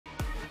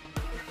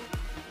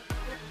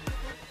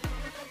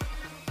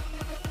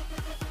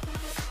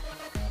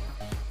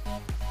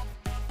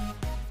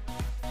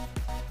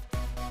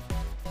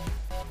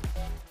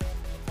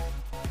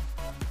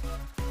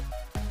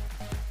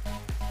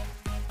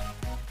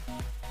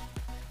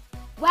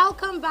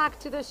Welcome back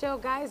to the show,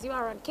 guys. You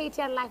are on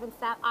KTN Life and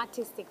Style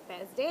Artistic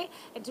Thursday.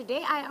 And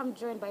today I am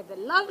joined by the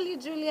lovely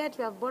Juliet.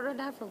 We have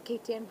Boroda from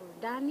KTN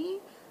Burudani.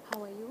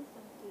 How are you?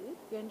 Good.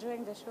 You're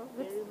enjoying the show?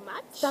 Very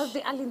much.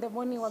 Thursday early in the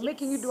morning. We're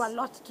making you do a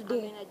lot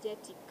today. I'm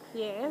energetic.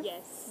 Yes?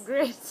 Yes.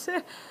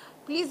 Great.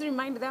 Please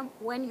remind them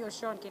when your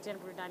show on KTN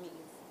Burudani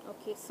is.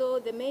 Okay, so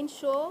the main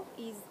show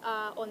is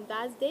on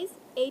Thursdays,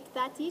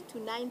 8:30 to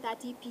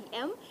 9:30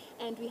 p.m.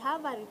 And we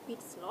have a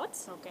repeat slot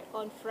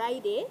on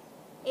Friday,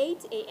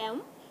 8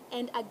 a.m.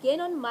 and again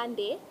on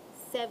Monday,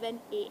 7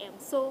 a.m.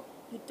 So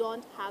you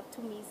don't have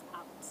to miss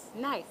out.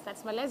 Nice.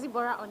 That's Malezi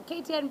Bora on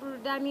KTN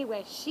Burudani,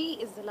 where she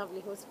is the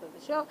lovely host for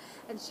the show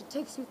and she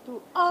takes you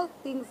through all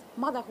things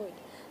motherhood.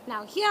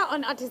 Now, here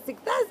on Artistic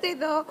Thursday,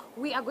 though,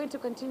 we are going to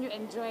continue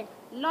enjoying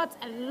lots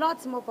and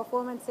lots more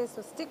performances.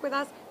 So stick with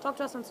us. Talk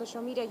to us on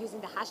social media using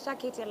the hashtag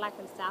KTN Life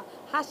and Style,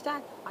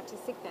 hashtag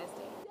Artistic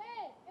Thursday.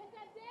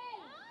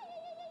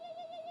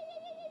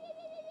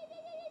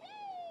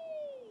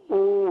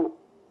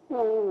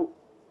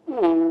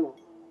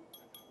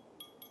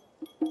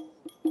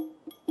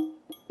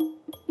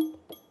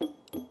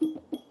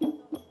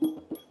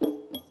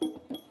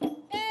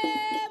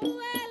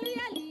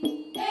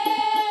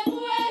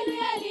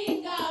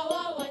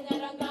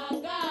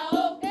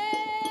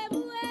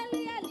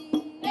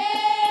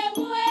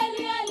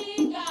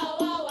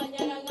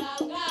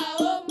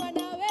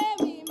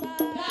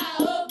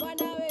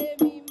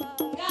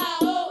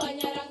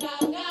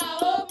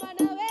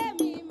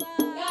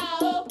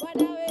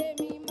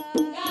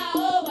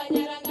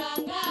 Wanyaranga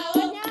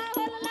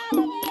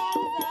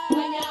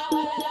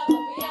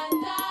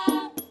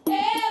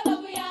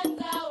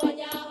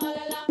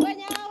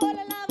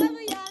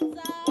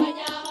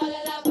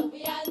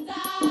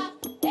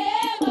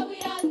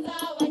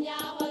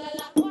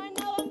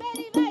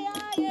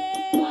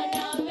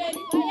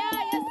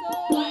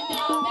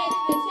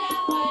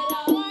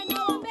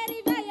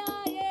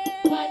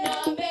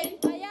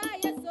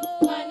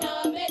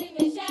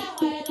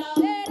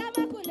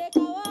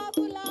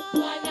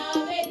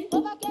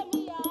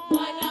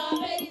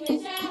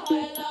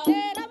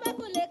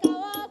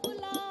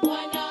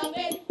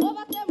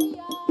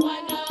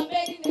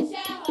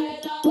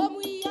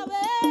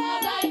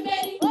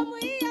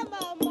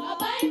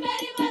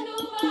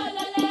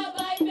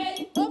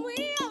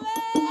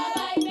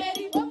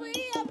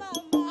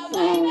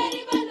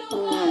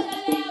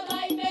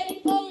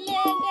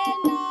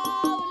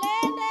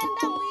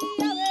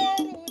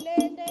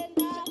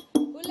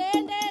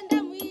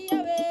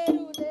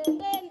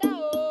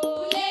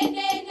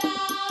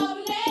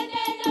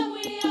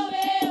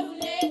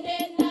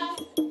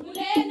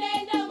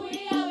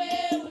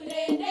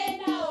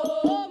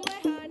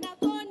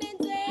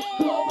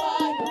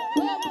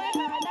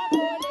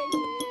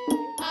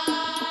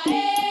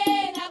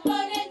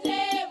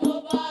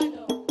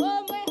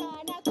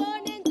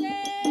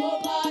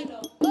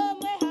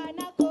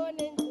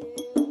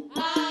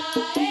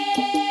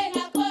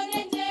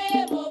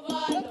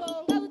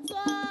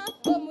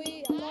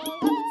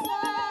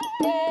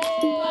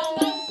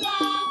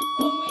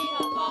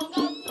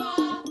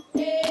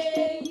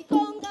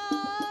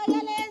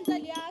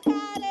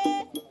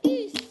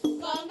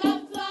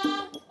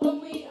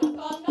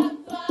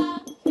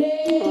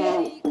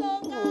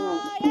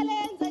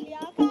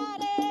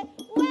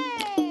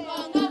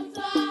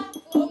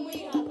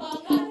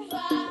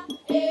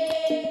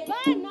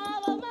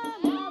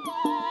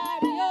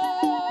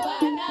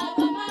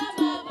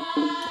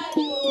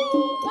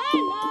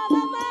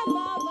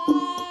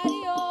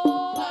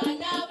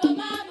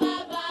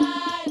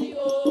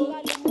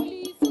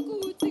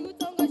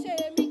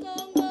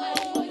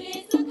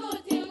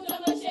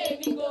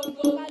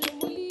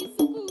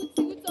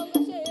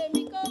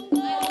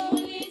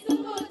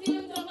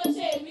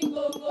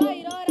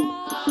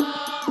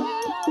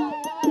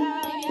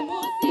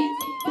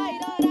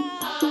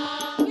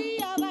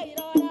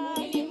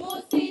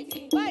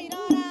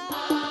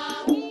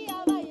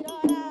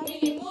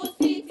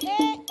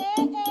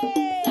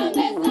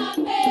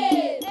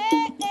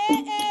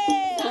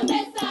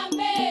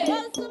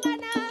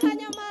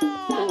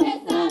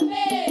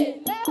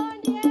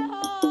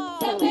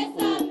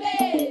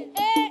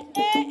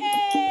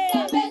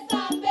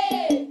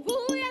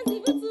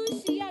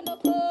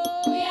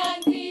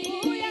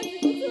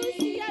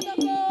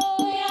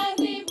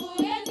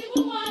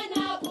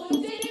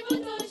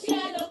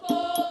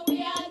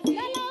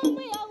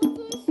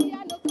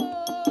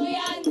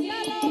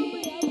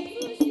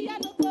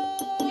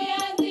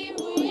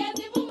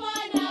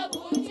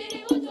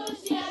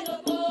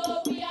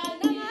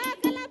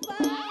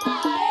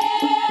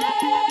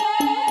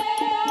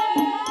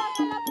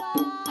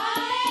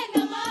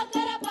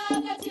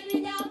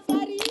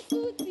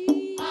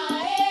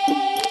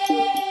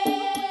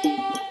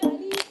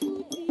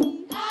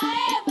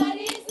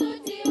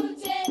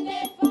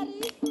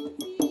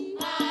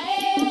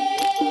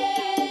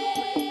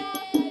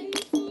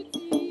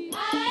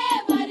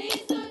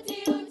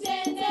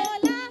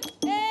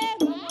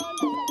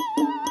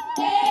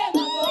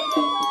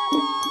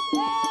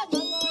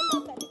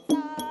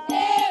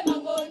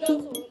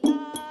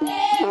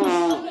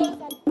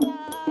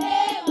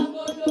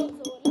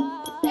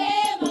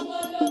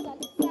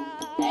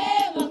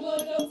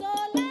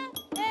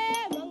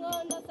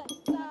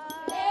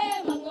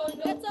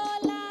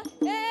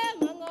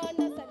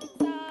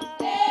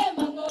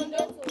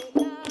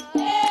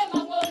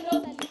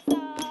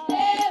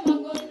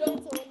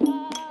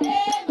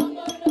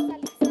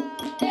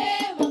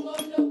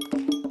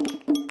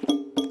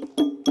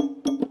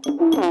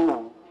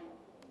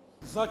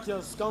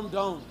Zacchaeus, come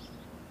down.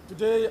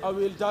 Today I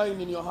will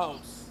dine in your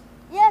house.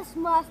 Yes,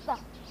 master.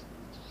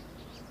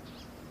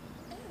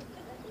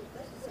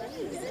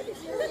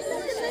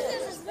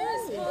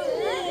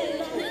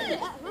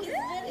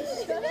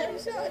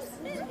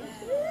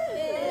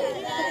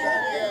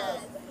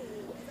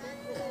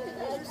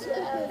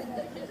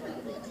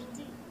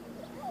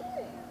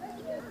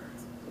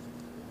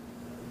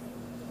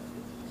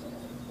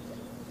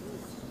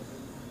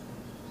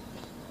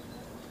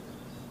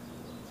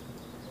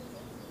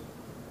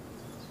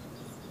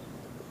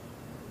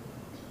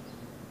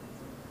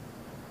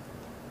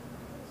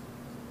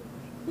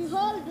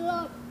 Behold,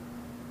 Lord,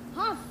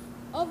 half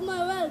of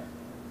my wealth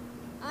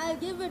I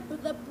give it to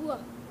the poor.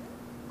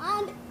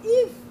 And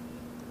if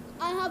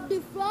I have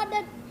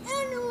defrauded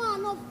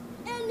anyone of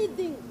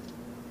anything,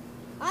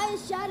 I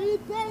shall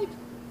repay it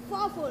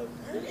fourfold.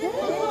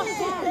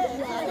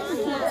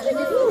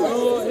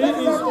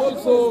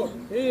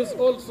 He is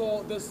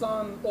also the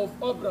son of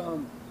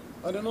Abraham.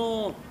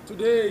 And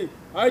today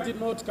I did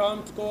not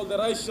come to call the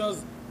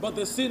righteous, but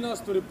the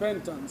sinners to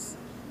repentance.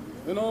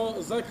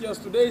 Zacchaeus,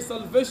 today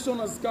salvation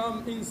has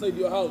come inside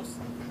your house.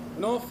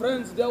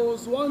 Friends, there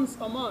was once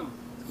a man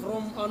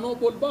from a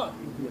noble birth.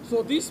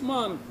 So this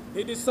man,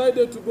 he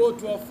decided to go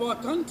to a far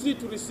country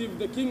to receive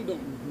the kingdom.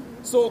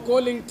 So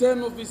calling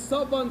 10 of his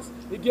servants,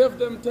 he gave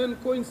them 10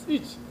 coins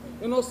each.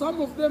 Some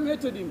of them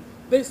hated him.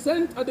 They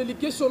sent a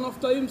delegation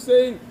after him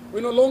saying, we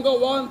no longer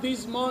want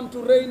this man to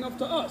reign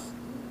after us.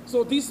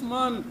 So this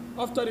man,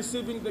 after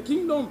receiving the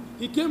kingdom,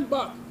 he came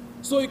back.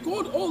 So he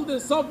called all the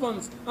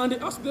servants and he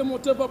asked them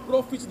whatever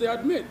profits they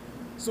had made.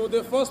 So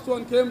the first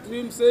one came to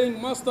him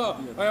saying, Master,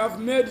 I have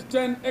made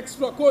 10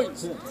 extra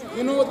coins.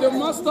 The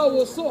master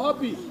was so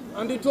happy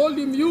and he told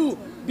him,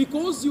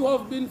 because you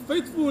have been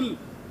faithful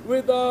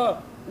with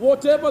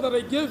whatever that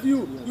I gave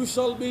you, you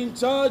shall be in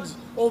charge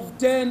of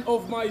 10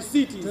 of my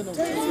cities.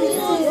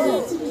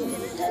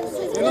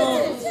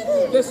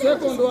 The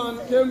second one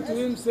came to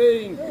him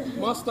saying,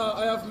 Master,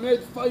 I have made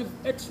 5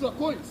 extra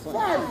coins.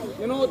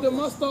 The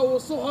master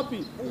was so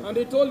happy and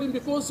he told him,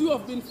 because you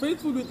have been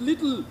faithful with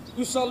little,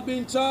 you shall be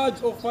in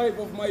charge of 5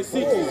 of my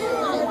cities.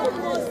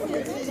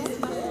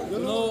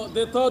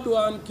 The third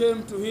one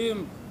came to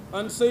him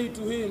and said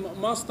to him,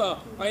 Master,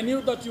 I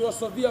knew that you are a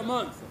severe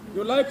man.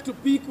 You like to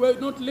pick where you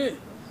not lay.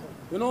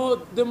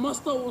 The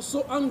master was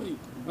so angry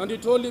and he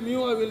told him,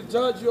 I will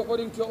judge you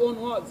according to your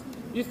own words.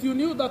 If you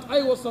knew that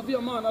I was a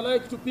severe man, I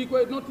like to pick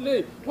where it not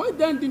lay, why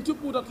then didn't you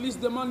put at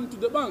least the money into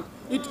the bank?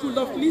 It could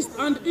have at least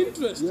earned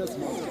interest. Yes,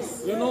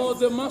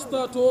 the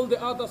master told the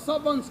other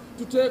servants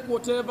to take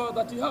whatever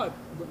that he had,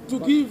 to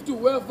give to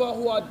whoever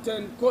who had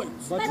 10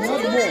 coins. But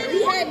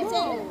he had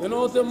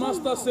more. The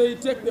master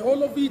said, take the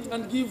whole of it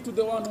and give to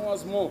the one who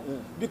has more. Yeah.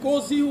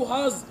 Because he who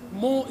has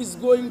more is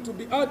going to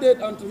be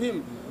added unto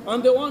him.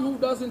 And the one who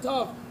doesn't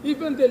have,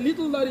 even the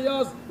little that he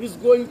has, is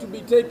going to be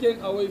taken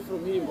away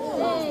from him.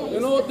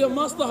 The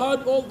master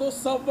had all those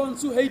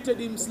servants who hated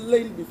him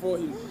slain before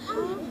him.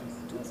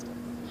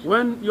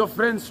 When your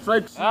friend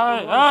strikes you,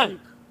 by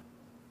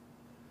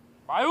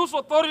whose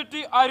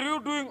authority are you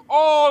doing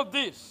all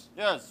this?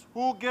 Yes,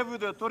 who gave you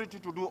the authority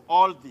to do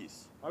all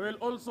this? I will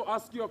also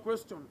ask you a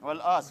question. I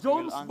will ask.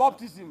 John's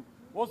baptism,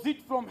 was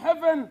it from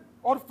heaven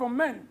or from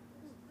men?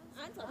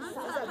 Answer.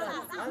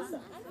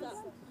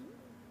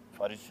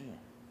 Pharisee.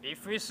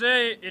 If we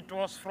say it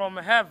was from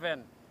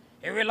heaven,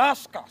 he will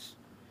ask us,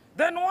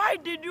 then why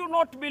did you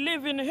not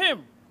believe in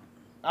him?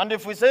 And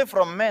if we say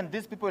from men,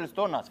 these people will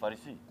stone us,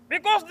 Pharisee.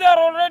 Because they are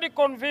already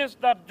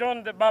convinced that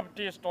John the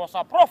Baptist was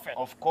a prophet.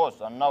 Of course,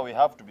 and now we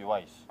have to be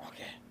wise.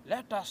 Okay,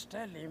 let us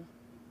tell him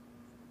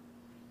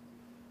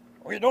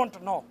we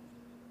don't know.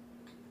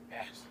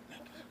 Yes.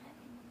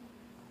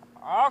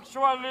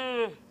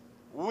 Actually,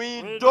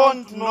 we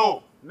don't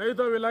know.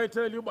 Neither will I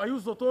tell you by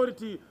whose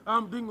authority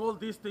I'm doing all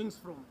these things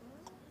from.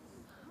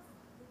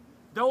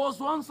 There was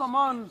once a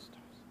man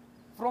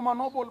from a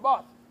noble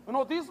birth.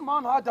 This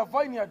man had a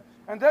vineyard,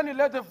 and then he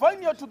led the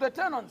vineyard to the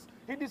tenants.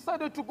 He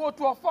decided to go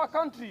to a far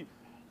country.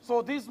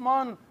 So this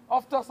man,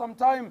 after some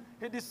time,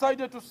 he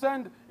decided to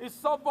send his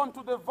servant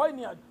to the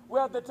vineyard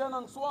where the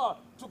tenants were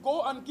to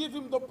go and give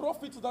him the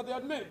profits that they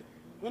had made.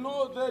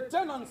 The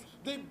tenants,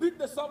 they beat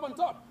the servant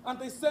up and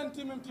they sent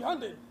him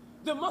empty-handed.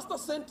 The master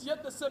sent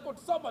yet the second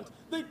servant.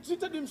 They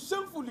treated him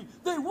shamefully.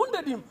 They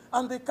wounded him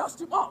and they cast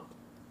him out.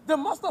 The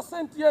master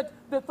sent yet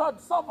the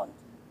third servant.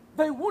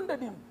 They wounded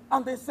him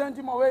and they sent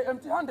him away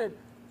empty-handed.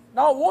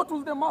 Now what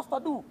will the master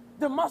do?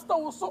 The master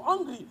was so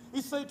angry,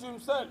 he said to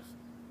himself,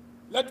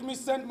 let me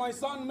send my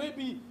son,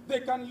 maybe they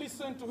can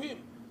listen to him.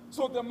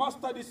 So the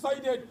master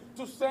decided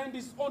to send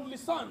his only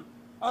son.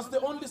 As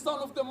the only son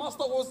of the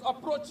master was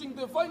approaching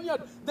the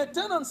vineyard, the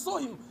tenants saw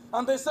him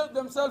and they said to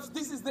themselves,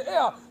 this is the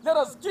heir, let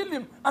us kill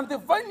him and the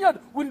vineyard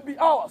will be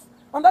ours.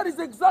 And that is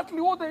exactly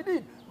what they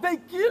did. They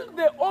killed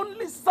the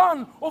only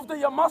son of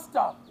their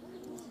master.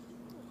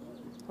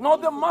 Now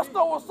the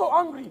master was so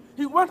angry,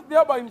 he went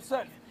there by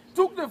himself.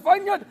 took the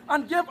vineyard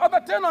and gave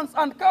other tenants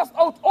and cast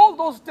out all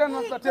those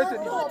tenants that hated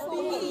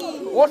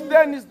him. What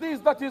then is this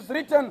that is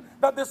written,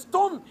 that the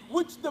stone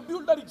which the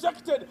builder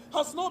rejected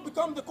has now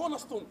become the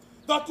cornerstone?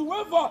 That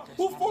whoever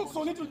who falls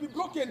on it will be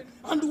broken,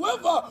 and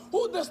whoever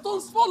who the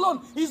stones fall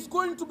on is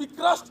going to be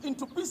crushed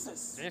into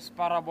pieces. This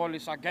parable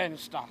is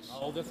against us.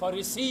 Now the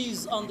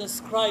Pharisees and the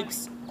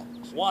scribes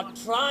were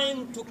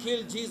trying to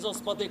kill Jesus,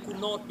 but they could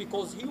not,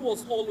 because he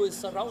was always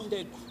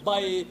surrounded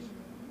by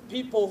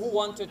people who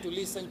wanted to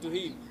listen to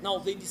him. Now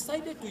they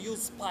decided to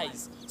use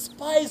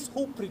spies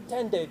who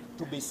pretended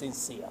to be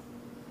sincere.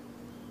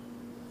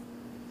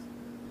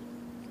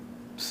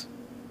 Psst.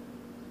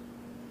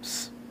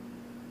 Psst.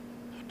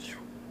 Not you.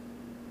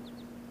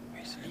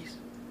 Where's Liz?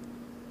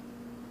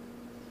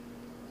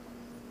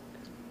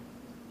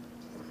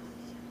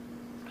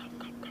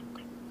 Come.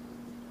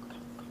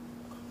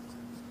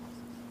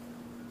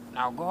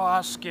 Now go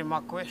ask him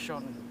a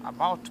question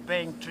about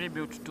paying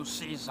tribute to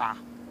Caesar.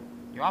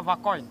 You have a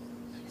coin?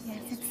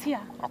 Yes, it's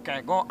here.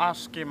 Okay, go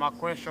ask him a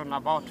question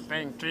about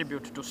paying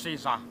tribute to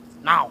Caesar.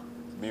 Now.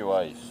 Be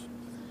wise.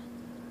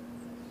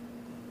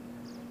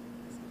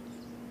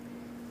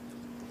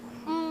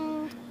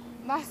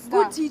 Master.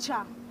 Good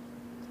teacher.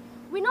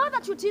 We know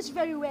that you teach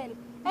very well,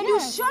 and you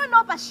Yes. show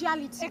no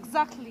partiality.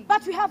 Exactly.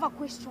 But we have a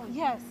question.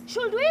 Yes.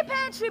 Should we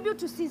pay tribute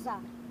to Caesar?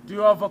 Do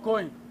you have a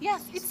coin?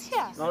 Yes, it's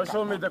here. Now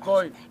show me the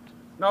coin.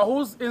 Now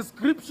whose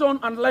inscription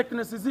and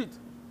likeness is it?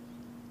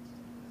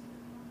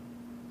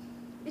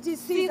 It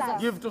is Caesar.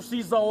 Give to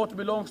Caesar what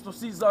belongs to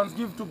Caesar, and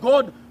give to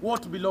God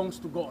what belongs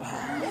to God.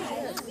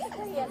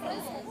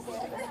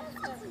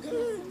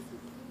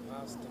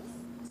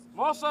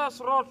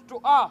 Moses wrote to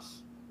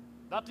us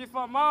that if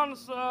a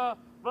man's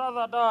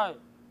brother die,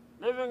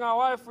 leaving a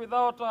wife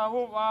without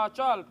a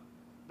child,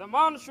 the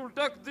man should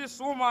take this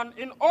woman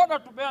in order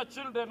to bear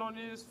children on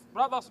his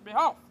brother's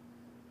behalf.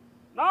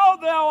 Now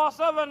there were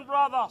 7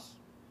 brothers.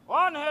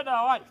 One had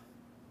a wife.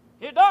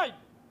 He died,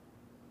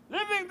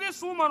 leaving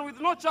this woman with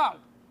no child.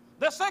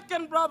 The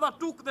second brother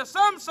took the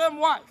same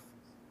wife,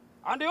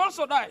 and he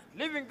also died,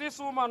 leaving this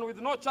woman with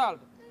no child.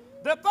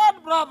 The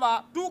third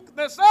brother took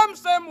the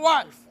same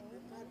wife.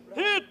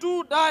 He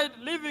too died,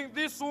 leaving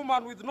this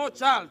woman with no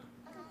child.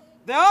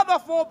 The other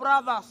 4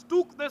 brothers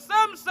took the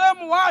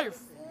same wife,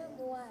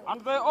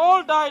 and they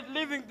all died,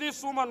 leaving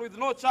this woman with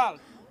no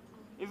child.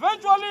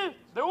 Eventually,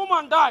 the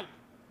woman died.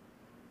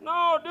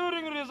 Now,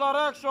 during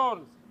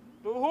resurrection,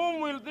 to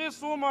whom will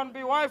this woman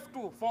be wife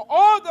to? For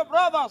all the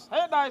brothers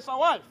had as a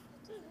wife.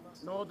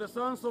 No, the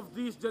sons of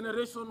this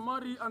generation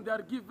marry, and they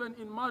are given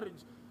in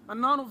marriage,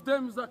 and none of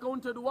them is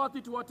accounted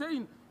worthy to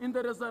attain in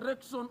the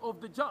resurrection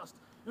of the just.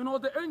 You know,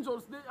 the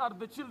angels, they are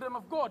the children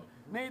of God.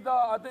 Neither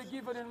are they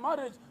given in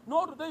marriage,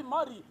 nor do they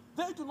marry.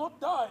 They do not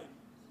die.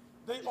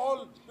 They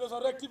all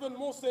resurrect. Even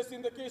Moses,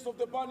 in the case of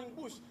the burning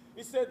bush,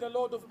 he said, the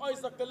Lord of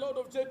Isaac, the Lord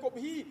of Jacob,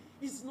 he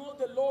is not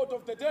the Lord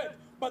of the dead,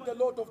 but the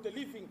Lord of the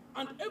living.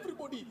 And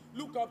everybody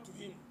look up to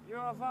him. You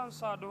have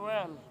answered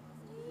well.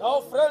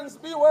 Now, friends,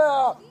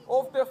 beware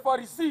of the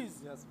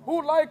Pharisees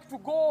who like to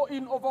go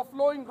in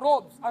overflowing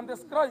robes, and the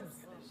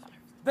scribes.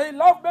 They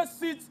love best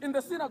seats in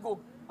the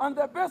synagogue and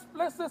the best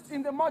places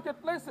in the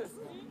marketplaces.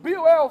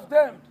 Beware of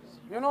them.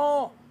 You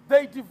know,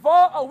 they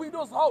devour a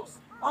widow's house,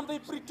 and they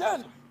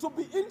pretend to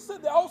be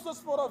inside the houses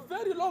for a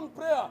very long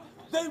prayer.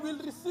 They will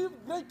receive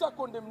greater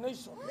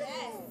condemnation.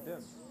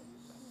 Yes.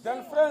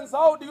 Then, friends,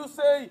 how do you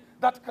say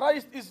that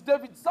Christ is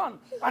David's son?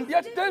 And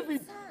yet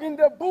David, in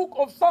the book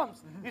of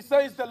Psalms, he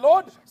says, the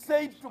Lord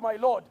said to my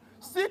Lord,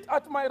 sit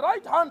at my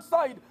right-hand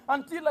side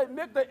until I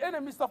make the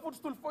enemies a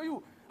footstool for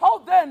you. How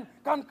then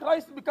can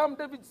Christ become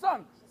David's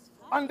son?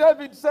 And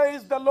David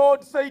says, the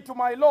Lord said to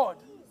my Lord.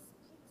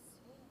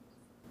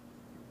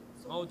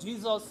 Now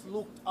Jesus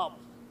looked up,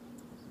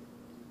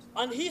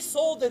 and he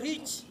saw the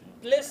rich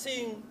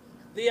placing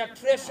their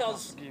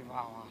treasures Give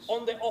ours.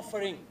 on the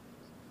offering.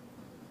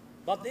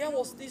 But there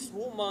was this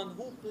woman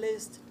who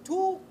placed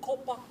 2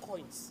 copper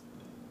coins.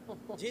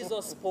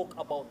 Jesus spoke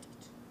about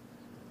it.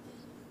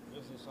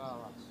 This is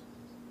ours.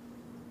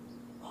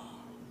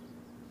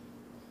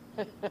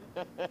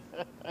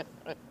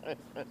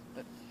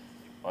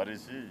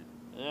 Pharisee,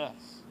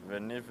 Yes.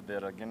 even if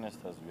they're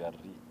against us, we are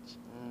rich.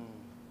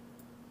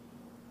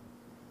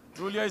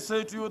 Truly I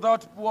say to you,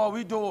 that poor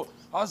widow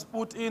has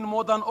put in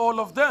more than all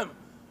of them.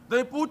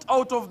 They put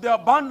out of the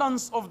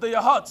abundance of their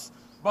hearts,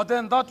 but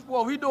then that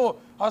poor widow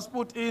has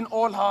put in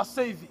all her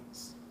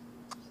savings.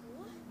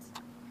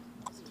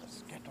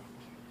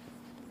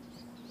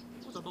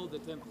 What about the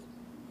temple?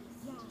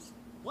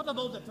 What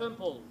about the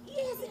temple?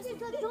 Yes, it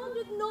is adorned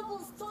with noble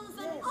stones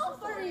and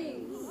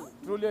offerings.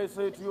 Truly I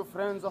say to you,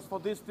 friends, as for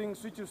these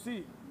things which you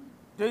see,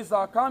 days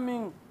are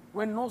coming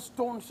when no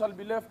stone shall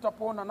be left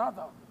upon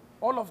another.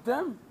 All of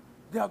them,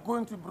 they are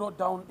going to be brought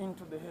down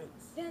into the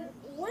heads. Then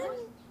when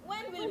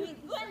will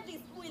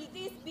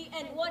this be,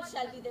 and what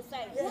shall be the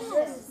sign?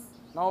 Yes.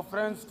 Now,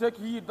 friends, take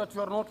heed that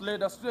you are not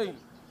led astray.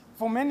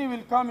 For many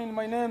will come in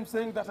my name,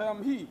 saying that I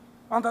am he,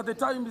 and that the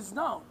time is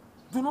now.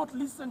 Do not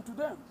listen to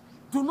them.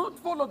 Do not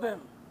follow them.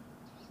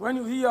 When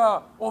you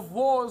hear of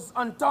wars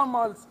and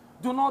tumults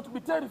Do not be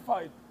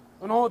terrified.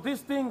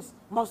 These things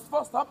must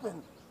first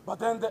happen, but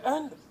then the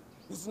end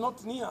is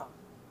not near.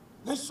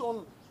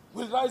 Nation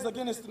will rise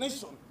against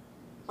nation,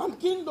 and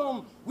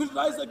kingdom will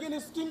rise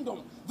against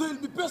kingdom. There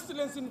will be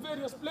pestilence in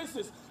various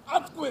places,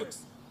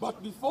 earthquakes.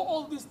 But before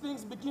all these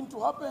things begin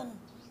to happen,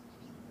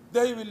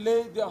 they will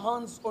lay their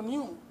hands on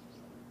you.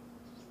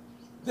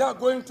 They are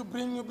going to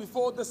bring you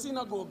before the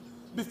synagogue,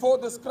 before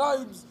the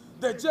scribes,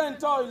 the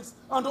Gentiles,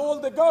 and all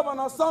the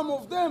governors. Some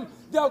of them,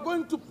 they are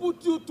going to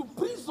put you to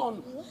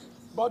prison.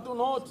 But do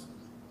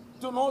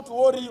not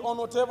worry on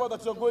whatever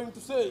that you're going to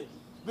say,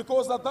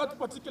 because at that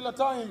particular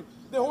time,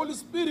 the Holy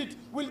Spirit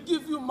will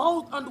give you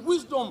mouth and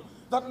wisdom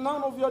that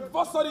none of your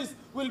adversaries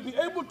will be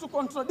able to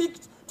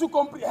contradict, to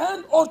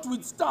comprehend, or to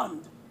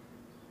withstand.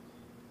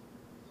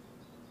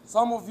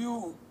 Some of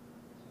you,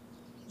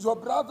 your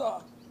brother,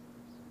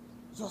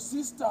 your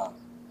sister,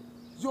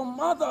 your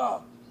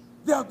mother,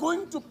 they are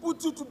going to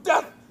put you to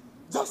death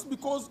just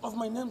because of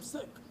my name's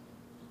sake.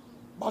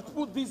 But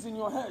put this in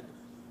your head.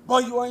 By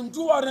your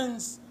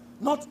endurance,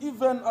 not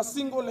even a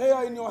single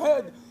hair in your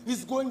head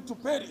is going to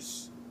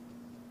perish.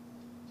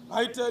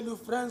 I tell you,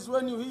 friends,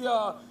 when you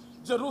hear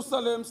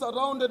Jerusalem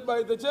surrounded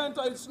by the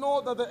Gentiles,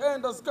 know that the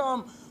end has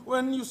come.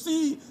 When you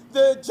see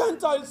the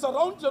Gentiles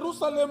surround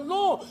Jerusalem,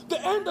 know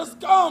the end has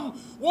come.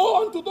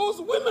 Woe unto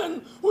those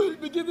women who will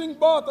be giving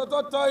birth at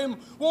that time.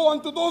 Woe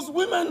unto those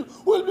women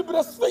who will be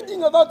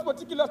breastfeeding at that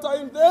particular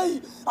time.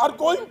 They are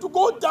going to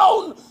go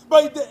down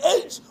by the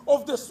edge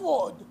of the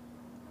sword.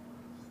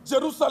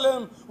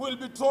 Jerusalem will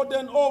be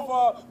trodden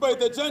over by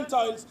the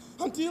Gentiles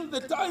until the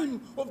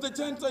time of the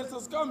Gentiles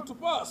has come to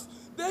pass.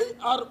 They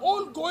are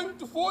all going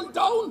to fall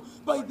down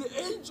by the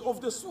edge of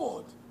the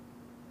sword.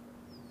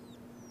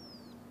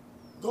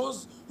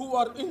 Those who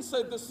are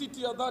inside the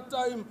city at that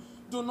time,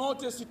 do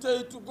not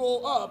hesitate to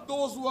go up.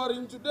 Those who are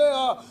in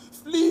Judea,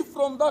 flee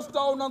from that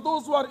town. And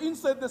those who are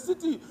inside the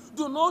city,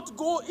 do not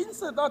go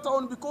inside that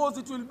town, because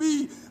it will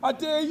be a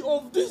day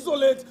of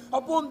desolate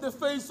upon the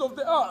face of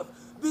the earth.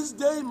 This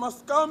day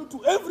must come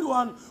to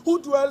everyone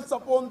who dwells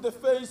upon the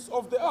face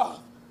of the earth.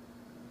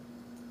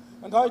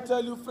 And I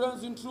tell you,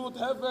 friends, in truth,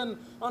 heaven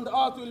and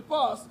earth will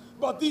pass,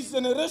 but this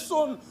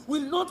generation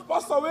will not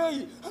pass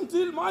away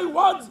until my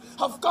words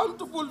have come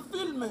to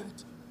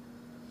fulfillment.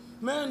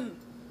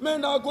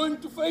 Men are going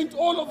to faint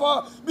all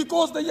over,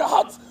 because their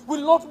hearts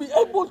will not be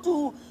able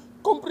to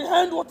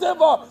comprehend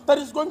whatever that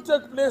is going to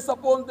take place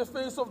upon the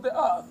face of the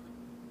earth.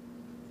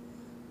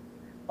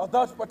 At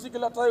that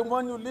particular time,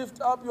 when you lift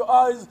up your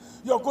eyes,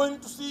 you're going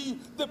to see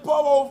the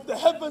power of the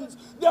heavens.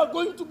 They are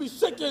going to be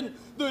shaken.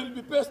 There will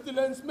be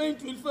pestilence. Men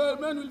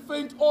will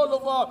faint all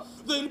over.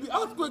 There will be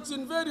earthquakes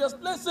in various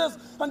places.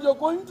 And you're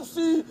going to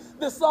see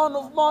the Son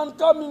of Man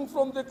coming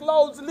from the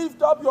clouds.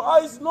 Lift up your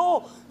eyes.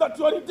 Know that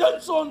your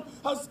redemption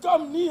has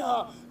come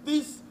near.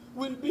 This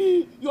will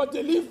be your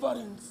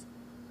deliverance.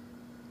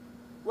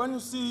 When you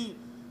see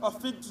a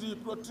fig tree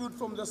protrude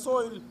from the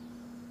soil,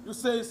 you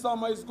say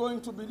summer is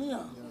going to be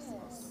near.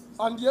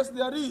 And yes,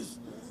 there is.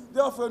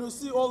 Therefore, when we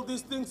see all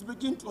these things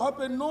begin to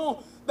happen,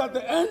 know that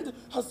the end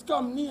has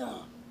come near.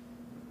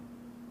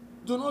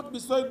 Do not be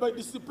swayed by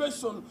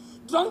dissipation,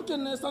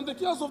 drunkenness, and the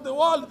cares of the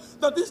world,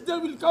 that this day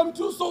will come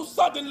to you so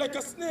sudden like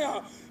a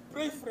snare.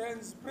 Pray,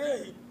 friends,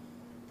 pray.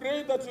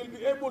 Pray that you'll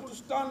be able to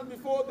stand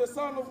before the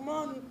Son of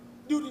Man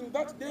during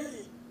that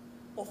day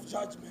of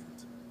judgment.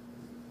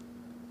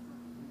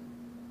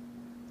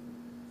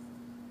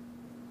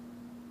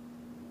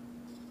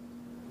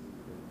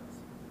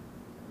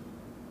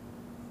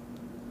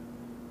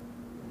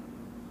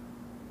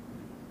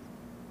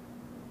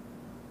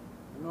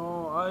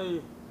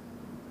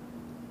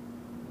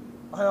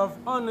 I have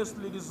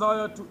honestly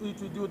desired to eat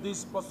with you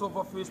this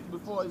Passover feast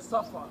before I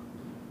suffer.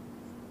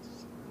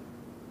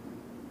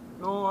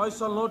 No, I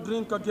shall not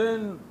drink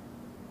again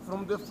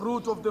from the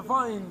fruit of the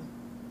vine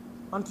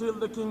until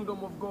the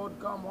kingdom of God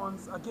come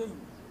once again.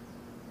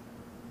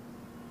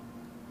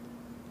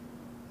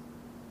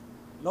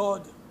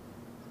 Lord,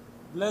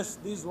 bless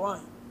this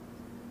wine.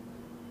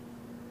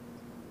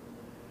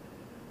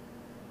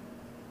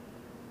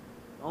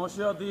 Now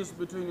share this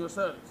between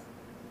yourselves.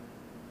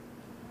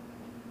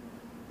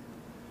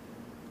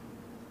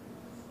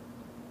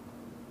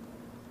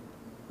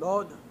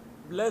 Lord,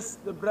 bless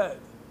the bread.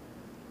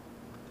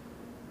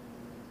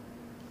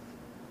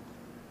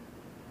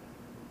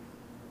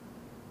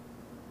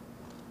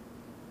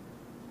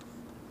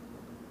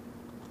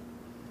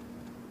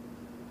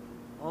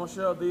 Now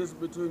share this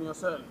between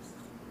yourselves.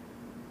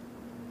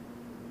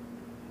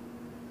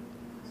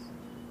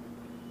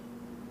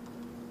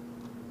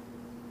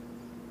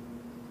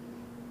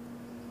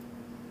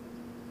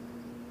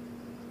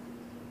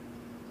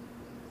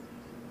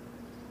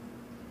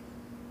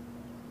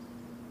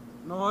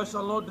 No, I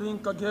shall not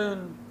drink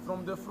again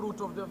from the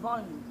fruit of the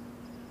vine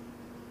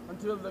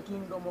until the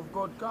kingdom of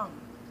God come.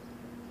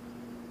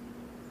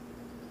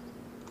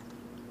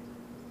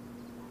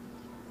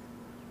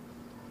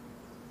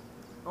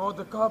 Now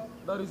the cup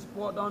that is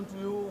poured unto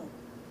you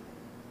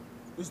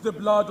is the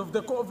blood of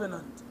the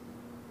covenant,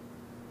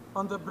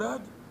 and the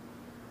bread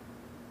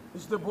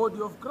is the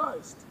body of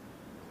Christ.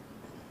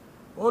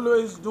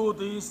 Always do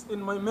this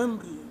in my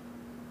memory.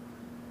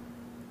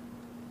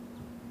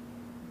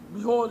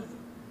 Behold,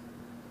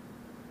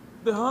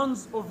 the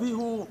hands of he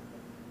who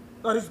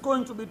that is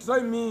going to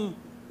betray me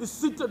is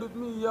seated with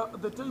me here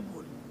at the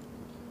table.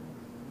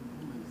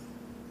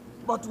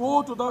 But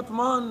woe to that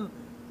man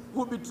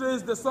who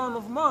betrays the Son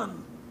of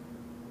Man,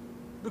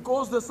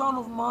 because the Son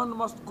of Man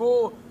must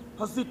go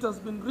as it has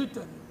been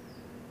written.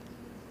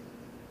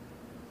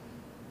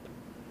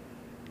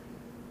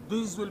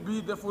 This will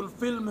be the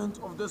fulfillment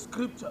of the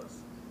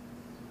scriptures.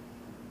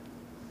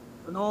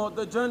 You know,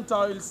 the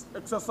Gentiles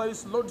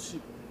exercise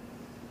lordship,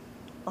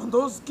 and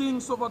those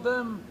kings over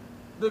them,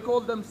 they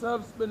call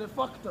themselves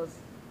benefactors.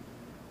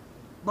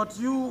 But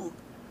you're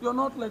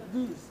not like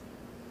this.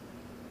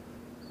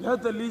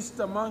 Let the least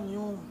among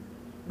you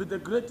be the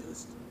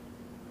greatest,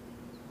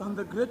 and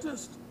the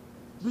greatest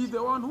be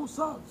the one who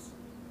serves.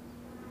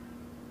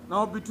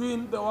 Now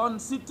between the one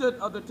seated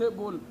at the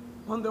table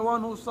and the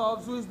one who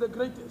serves, who is the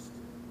greatest?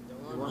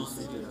 The one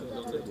seated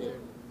at the table.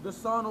 The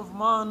Son of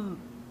Man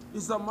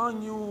is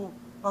among you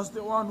as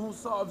the one who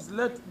serves.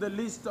 Let the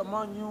least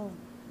among you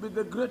be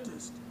the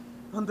greatest,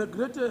 and the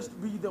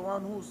greatest be the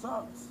one who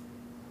serves.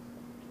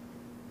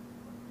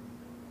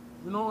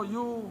 You know,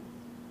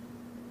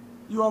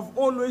 you have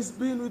always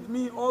been with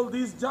me all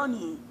this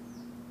journey.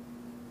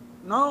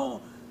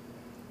 Now,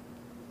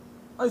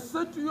 I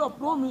said to you a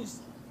promise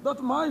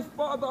that my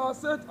Father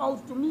set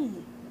out to me.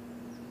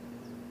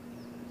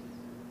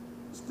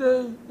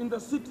 Stay in the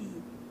city,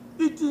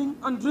 eating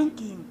and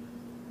drinking,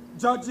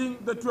 judging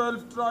the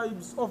 12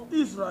 tribes of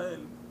Israel.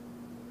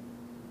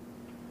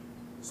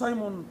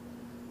 Simon,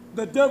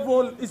 the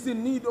devil is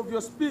in need of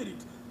your spirit.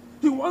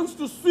 He wants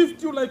to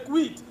swift you like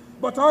wheat,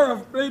 but I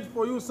have prayed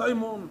for you,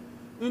 Simon.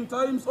 In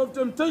times of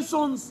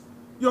temptations,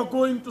 you're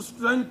going to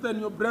strengthen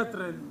your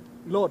brethren.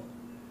 Lord,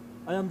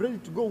 I am ready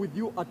to go with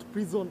you at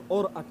prison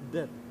or at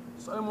death.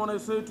 Simon, I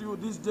say to you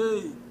this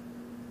day,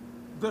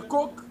 the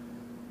cock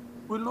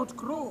will not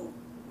crow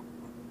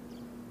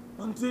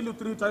until you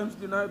 3 times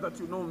deny that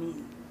you know me.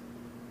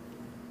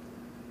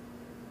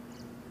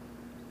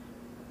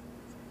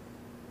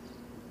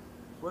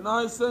 When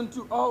I sent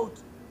you out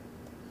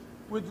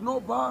with no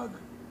bag,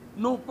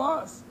 no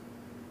purse,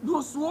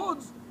 no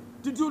swords,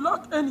 did you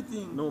lack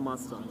anything? No,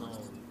 Master.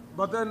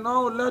 But then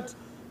now let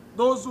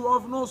those who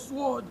have no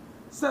sword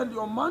sell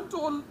your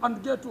mantle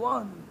and get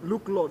one.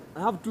 Look, Lord, I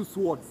have 2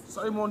 swords.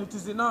 Simon, it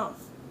is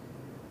enough.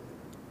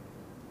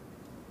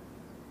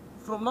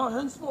 From now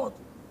henceforth,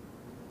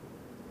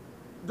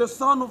 the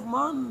Son of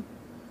Man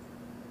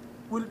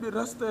will be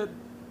rested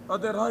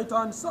at the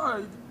right-hand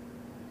side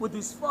with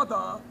his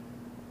Father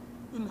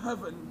in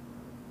heaven.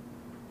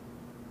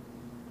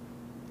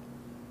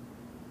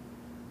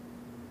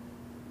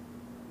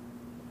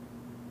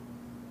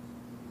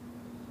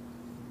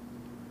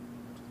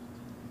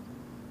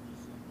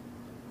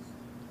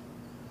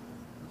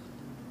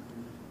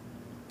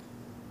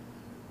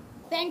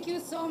 Thank you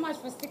so much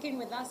for sticking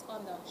with us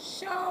on the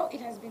show.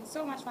 It has been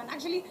so much fun.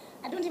 Actually,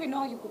 I don't even know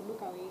how you could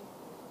look away.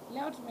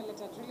 Leo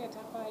tumeleta Juliet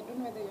hapa. I don't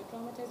know whether you're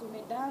traumatized.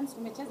 Umedance,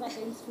 umecheza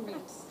the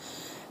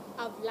instruments.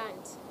 I've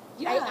learned.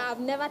 Yeah. I have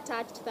never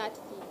touched that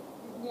thing.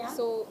 Yeah.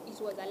 So it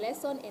was a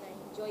lesson and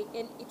I enjoyed,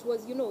 and it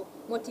was,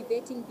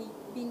 motivating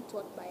being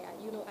taught by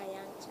a young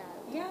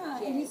child. Yeah,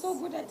 Yes. and he's so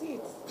good at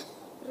it.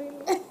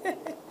 Really?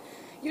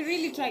 You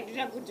really tried. You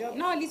did a good job.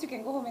 Now at least you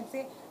can go home and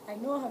say, I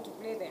know how to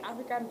play the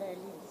African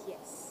violin.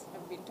 Yes.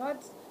 I've been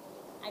taught.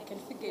 I can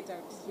figure it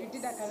out. You Yes.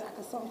 did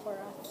a song for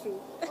us. True.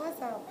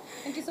 Awesome.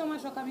 Thank you so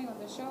much for coming on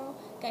the show.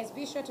 Guys,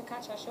 be sure to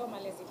catch our show,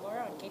 Malezi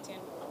Bora, on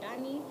KTN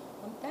Rodani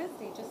on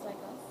Thursday, just like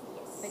us.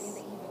 Yes. But in the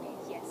evening.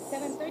 Yes.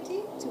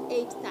 7:30 To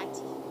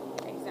 8:30.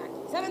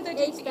 Exactly.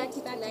 7:30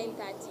 8:30 to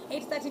 9:30.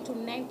 8:30 to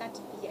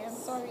 9:30 p.m.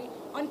 Yes. Sorry,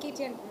 on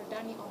KTN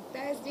Rodani on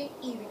Thursday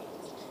evenings.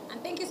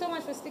 And thank you so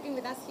much for sticking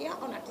with us here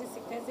on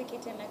Artistic Thursday,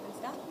 KTN Live and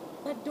Stuff.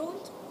 But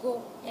don't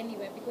go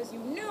anywhere because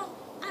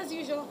as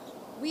usual,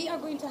 we are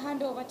going to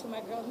hand over to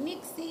my girl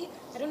Nixie.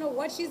 I don't know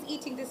what she's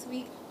eating this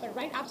week, but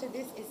right after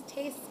this is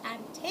Tastes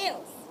and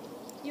Tales.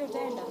 You're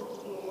tender.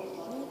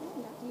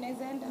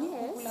 Mnezenda.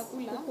 Yes.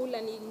 Kula.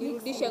 Kukula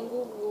nirudishe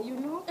nguvu. You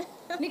know?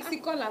 Nixie,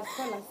 call us.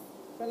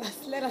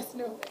 Let us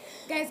know.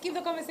 Guys, keep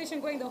the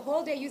conversation going the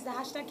whole day. Use the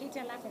hashtag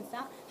KTN Life and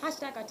Style,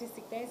 hashtag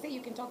Artistic Thursday.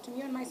 You can talk to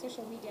me on my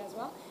social media as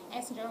well.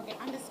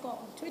 __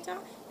 on Twitter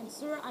and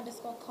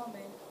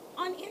Sura_comment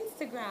on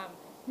Instagram.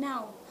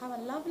 Now, have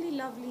a lovely,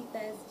 lovely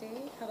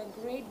Thursday. Have a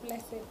great,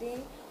 blessed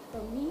day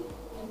from me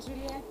and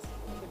Juliet.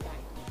 And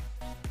goodbye.